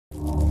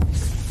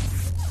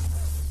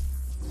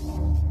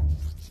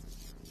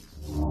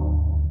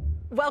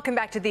Welcome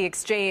back to The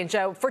Exchange.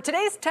 For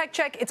today's Tech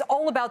Check, it's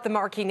all about the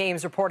marquee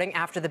names reporting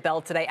after the bell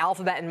today.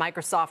 Alphabet and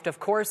Microsoft, of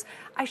course.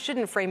 I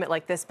shouldn't frame it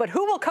like this, but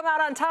who will come out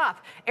on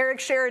top?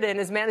 Eric Sheridan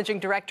is managing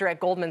director at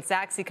Goldman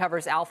Sachs. He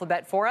covers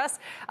Alphabet for us.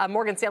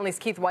 Morgan Stanley's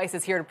Keith Weiss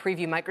is here to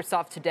preview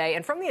Microsoft today.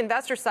 And from the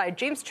investor side,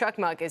 James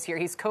Chuckmuck is here.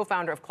 He's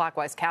co-founder of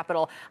Clockwise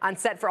Capital. On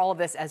set for all of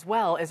this, as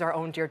well, is our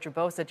own Deirdre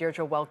Bosa.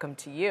 Deirdre, welcome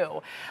to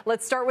you.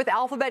 Let's start with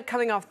Alphabet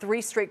coming off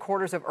 3 straight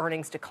quarters of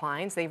earnings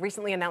declines. They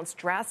recently announced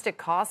drastic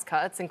cost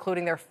cuts,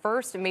 including their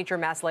first major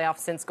mass layoff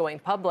since going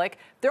public.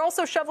 They're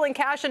also shoveling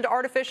cash into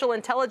artificial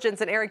intelligence.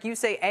 And Eric, you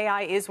say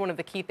AI is one of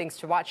the key things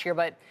to watch here,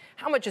 but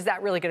how much is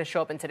that really going to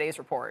show up in today's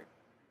report?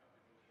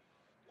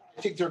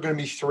 I think there are going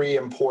to be 3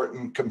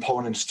 important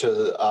components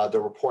to the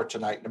report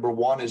tonight. Number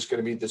 1 is going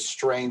to be the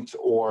strength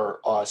or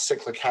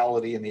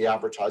cyclicality in the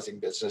advertising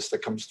business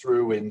that comes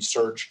through in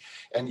search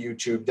and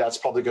YouTube. That's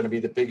probably going to be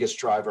the biggest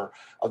driver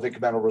of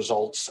incremental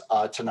results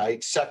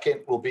tonight.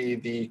 Second will be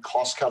the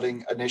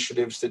cost-cutting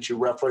initiatives that you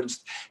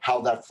referenced, how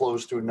that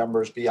flows through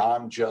numbers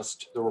beyond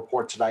just the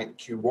report tonight in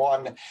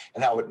Q1,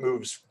 and how it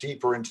moves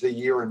deeper into the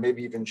year and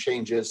maybe even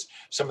changes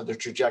some of the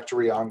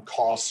trajectory on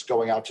costs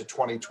going out to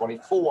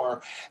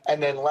 2024.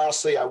 And then lastly,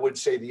 I would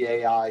say the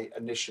AI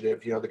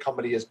initiative. You know, the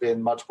company has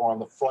been much more on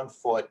the front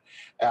foot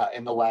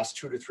in the last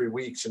 2 to 3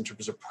 weeks in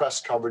terms of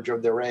press coverage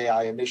of their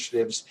AI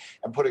initiatives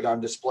and putting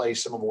on display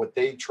some of what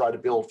they try to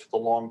build for the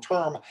long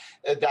term.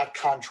 That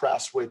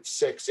contrasts with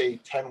 6,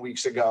 8, 10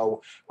 weeks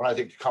ago when I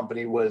think the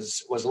company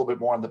was a little bit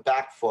more on the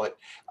back foot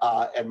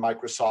and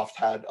Microsoft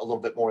had a little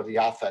bit more of the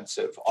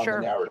offensive on the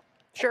narrative.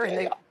 Sure.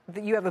 And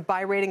you have a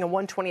buy rating, a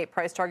 128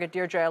 price target,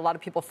 Deirdre. A lot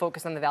of people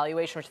focus on the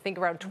valuation, which I think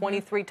around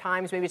 23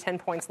 times, maybe 10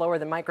 points lower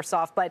than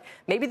Microsoft. But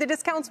maybe the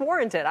discount's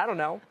warranted. I don't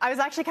know. I was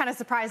actually kind of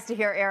surprised to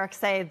hear Eric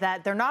say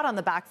that they're not on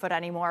the back foot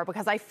anymore,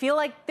 because I feel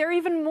like they're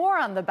even more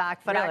on the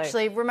back foot,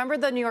 actually. Remember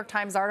the New York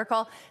Times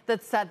article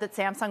that said that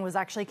Samsung was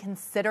actually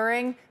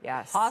considering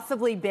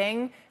possibly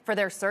Bing for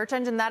their search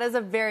engine? That is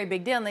a very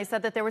big deal. And they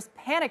said that there was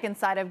panic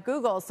inside of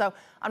Google. So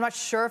I'm not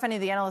sure if any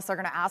of the analysts are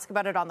going to ask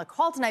about it on the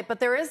call tonight, but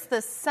there is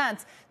this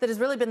sense that has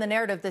really been the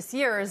narrative this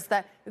year is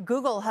that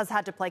Google has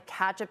had to play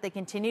catch up. They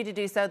continue to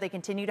do so. They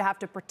continue to have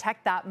to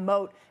protect that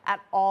moat at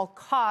all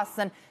costs.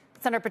 And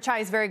Senator Pichai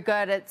is very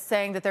good at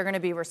saying that they're going to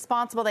be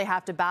responsible. They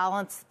have to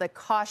balance the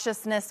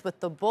cautiousness with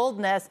the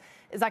boldness.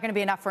 Is that going to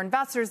be enough for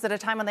investors at a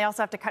time when they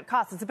also have to cut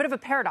costs? It's a bit of a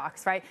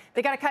paradox, right?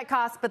 They got to cut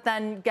costs, but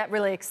then get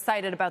really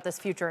excited about this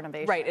future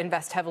innovation. Right,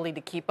 invest heavily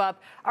to keep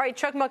up. All right,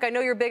 Chuck Muck, I know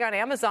you're big on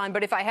Amazon,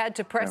 but if I had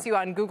to press you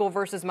on Google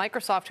versus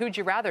Microsoft, who'd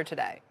you rather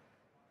today?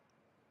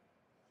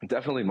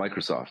 Definitely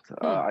Microsoft.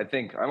 I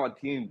think I'm on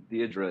Team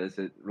Deirdre as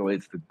it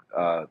relates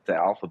to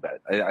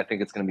Alphabet. I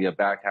think it's going to be a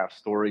back half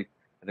story.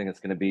 I think it's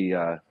going to be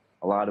a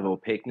lot of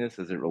opaqueness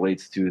as it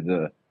relates to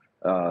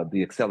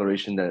the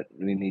acceleration that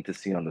we need to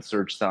see on the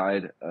search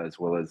side, as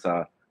well as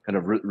kind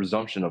of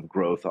resumption of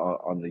growth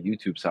on the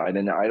YouTube side.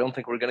 And I don't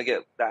think we're going to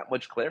get that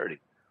much clarity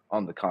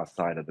on the cost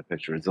side of the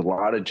picture. It's a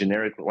lot of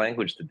generic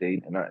language to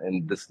date,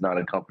 and this is not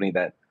a company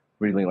that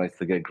really likes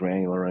to get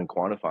granular and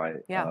quantify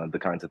the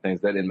kinds of things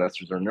that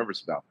investors are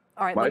nervous about.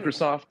 All right,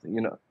 Microsoft,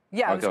 you know.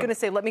 Yeah, I was going to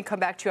say, let me come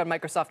back to you on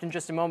Microsoft in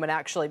just a moment,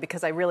 actually,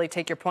 because I really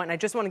take your point. And I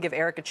just want to give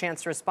Eric a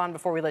chance to respond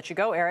before we let you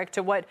go, Eric,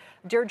 to what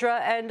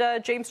Deirdre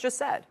and James just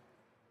said.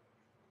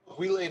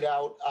 We laid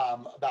out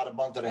about a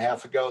month and a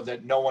half ago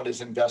that no one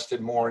has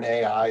invested more in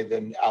AI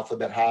than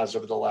Alphabet has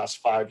over the last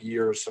 5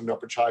 years. Senator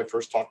Pichai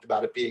first talked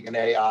about it being an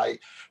AI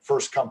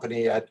first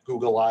company at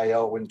Google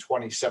I/O in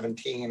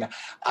 2017.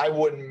 I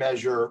wouldn't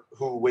measure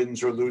who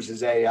wins or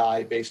loses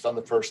AI based on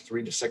the first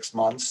 3 to 6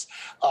 months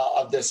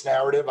of this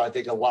narrative. I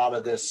think a lot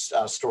of this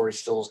story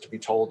still is to be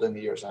told in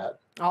the years ahead.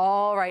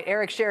 All right,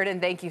 Eric Sheridan,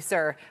 thank you,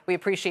 sir. We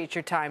appreciate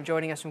your time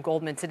joining us from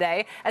Goldman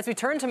today. As we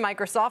turn to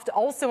Microsoft,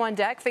 also on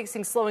deck,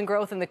 facing slowing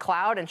growth in the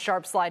cloud and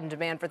sharp slide in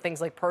demand for things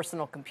like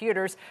personal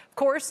computers. Of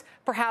course,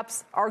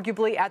 perhaps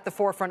arguably at the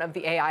forefront of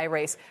the AI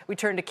race. We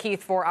turn to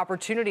Keith for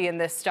opportunity in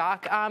this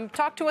stock.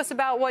 Talk to us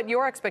about what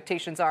your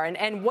expectations are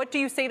and what do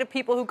you say to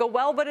people who go,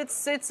 well, but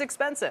it's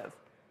expensive?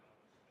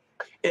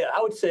 Yeah,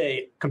 I would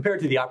say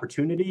compared to the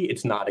opportunity,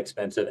 it's not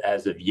expensive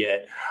as of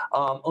yet.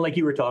 Like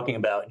you were talking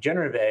about,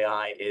 generative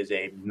AI is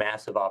a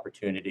massive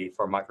opportunity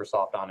for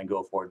Microsoft on a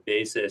go-forward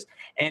basis.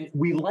 And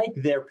we like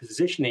their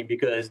positioning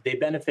because they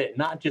benefit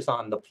not just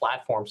on the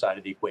platform side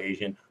of the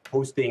equation,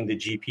 hosting the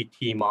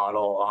GPT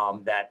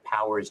model that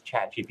powers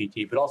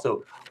ChatGPT, but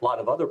also a lot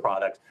of other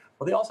products.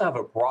 But they also have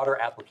a broader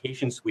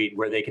application suite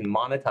where they can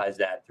monetize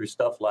that through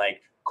stuff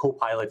like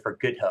Copilot for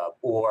GitHub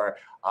or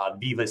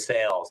Viva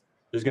Sales.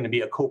 There's going to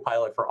be a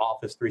Copilot for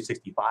Office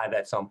 365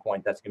 at some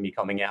point that's going to be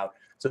coming out.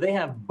 So they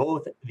have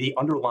both the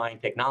underlying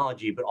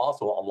technology, but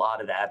also a lot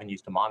of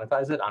avenues to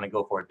monetize it on a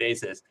go-forward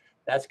basis.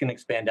 That's going to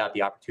expand out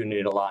the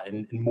opportunity a lot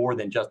and more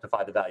than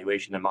justify the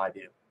valuation, in my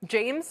view.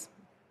 James?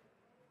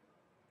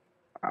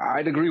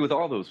 I'd agree with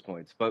all those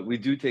points, but we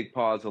do take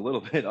pause a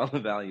little bit on the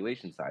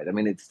valuation side. I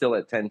mean, it's still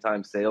at 10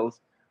 times sales.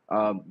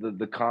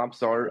 The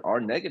comps are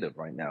negative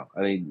right now.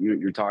 I mean,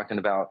 you're talking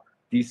about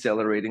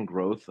decelerating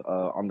growth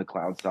on the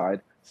cloud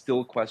side.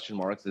 Still question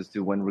marks as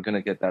to when we're going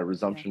to get that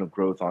resumption of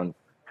growth on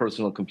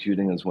personal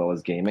computing as well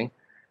as gaming.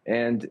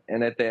 And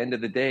at the end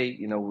of the day,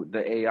 you know,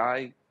 the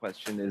AI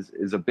question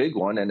is a big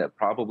one, and it's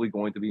probably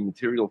going to be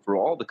material for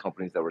all the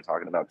companies that we're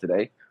talking about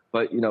today.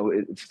 But, you know,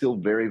 it's still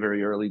very,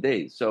 very early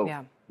days.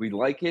 So we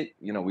like it,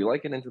 you know, we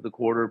like it into the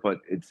quarter,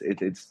 but it's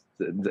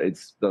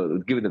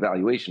given the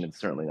valuation, it's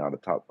certainly not a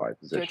top 5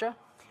 position. Georgia?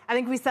 I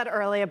think we said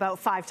early about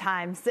 5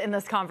 times in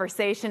this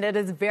conversation. It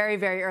is very,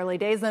 very early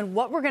days. And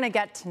what we're going to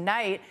get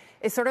tonight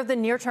is sort of the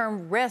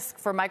near-term risk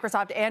for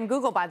Microsoft and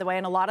Google, by the way.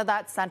 And a lot of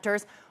that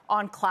centers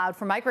on cloud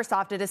for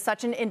Microsoft. It is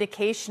such an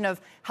indication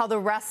of how the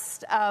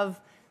rest of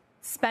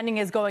spending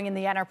is going in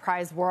the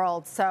enterprise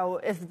world. So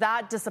if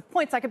that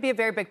disappoints, that could be a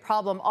very big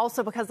problem.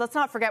 Also, because let's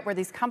not forget where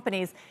these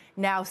companies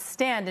now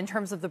stand in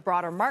terms of the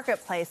broader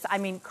marketplace. I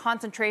mean,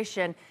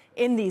 concentration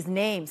in these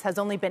names has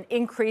only been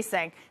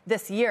increasing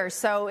this year.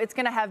 So it's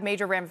going to have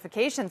major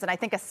ramifications. And I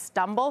think a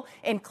stumble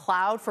in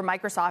cloud for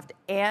Microsoft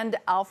and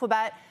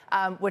Alphabet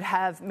would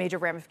have major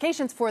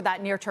ramifications for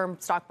that near-term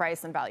stock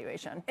price and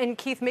valuation. And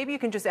Keith, maybe you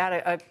can just add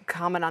a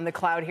comment on the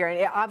cloud here.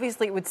 And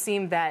obviously, it would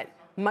seem that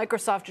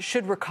Microsoft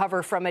should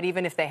recover from it,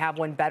 even if they have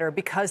one better,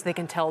 because they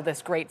can tell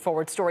this great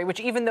forward story, which,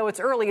 even though it's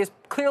early, is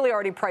clearly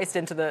already priced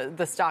into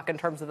the stock in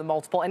terms of the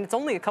multiple. And it's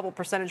only a couple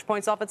percentage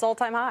points off its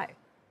all-time high.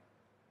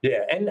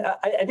 Yeah, and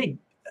I think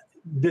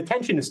the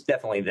tension is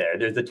definitely there.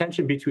 There's the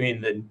tension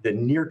between the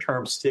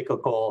near-term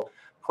cyclical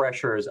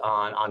pressures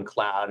on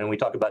cloud, and we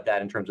talk about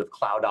that in terms of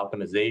cloud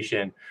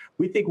optimization.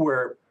 We think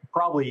we're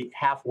probably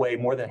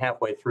more than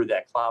halfway through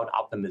that cloud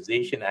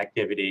optimization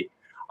activity.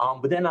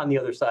 But then on the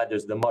other side,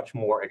 there's the much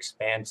more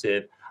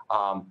expansive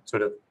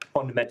sort of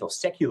fundamental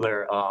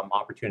secular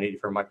opportunity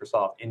for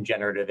Microsoft in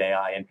generative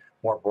AI and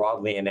more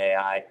broadly in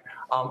AI.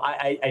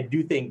 I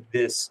do think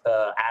this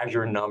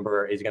Azure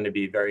number is going to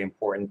be very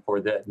important for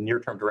the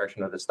near-term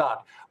direction of the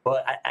stock.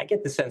 But I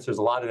get the sense there's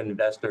a lot of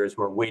investors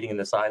who are waiting in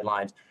the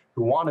sidelines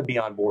who want to be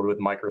on board with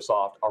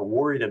Microsoft, are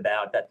worried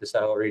about that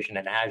deceleration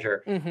in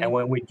Azure. And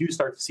when we do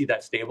start to see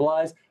that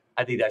stabilize,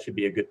 I think that should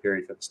be a good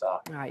period for the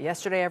stock. All right.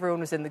 Yesterday, everyone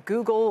was in the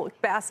Google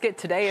basket.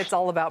 Today, it's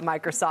all about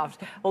Microsoft.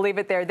 We'll leave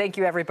it there. Thank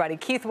you, everybody.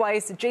 Keith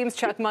Weiss, James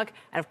Chuckmuck,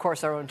 and, of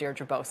course, our own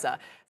Deirdre Bosa.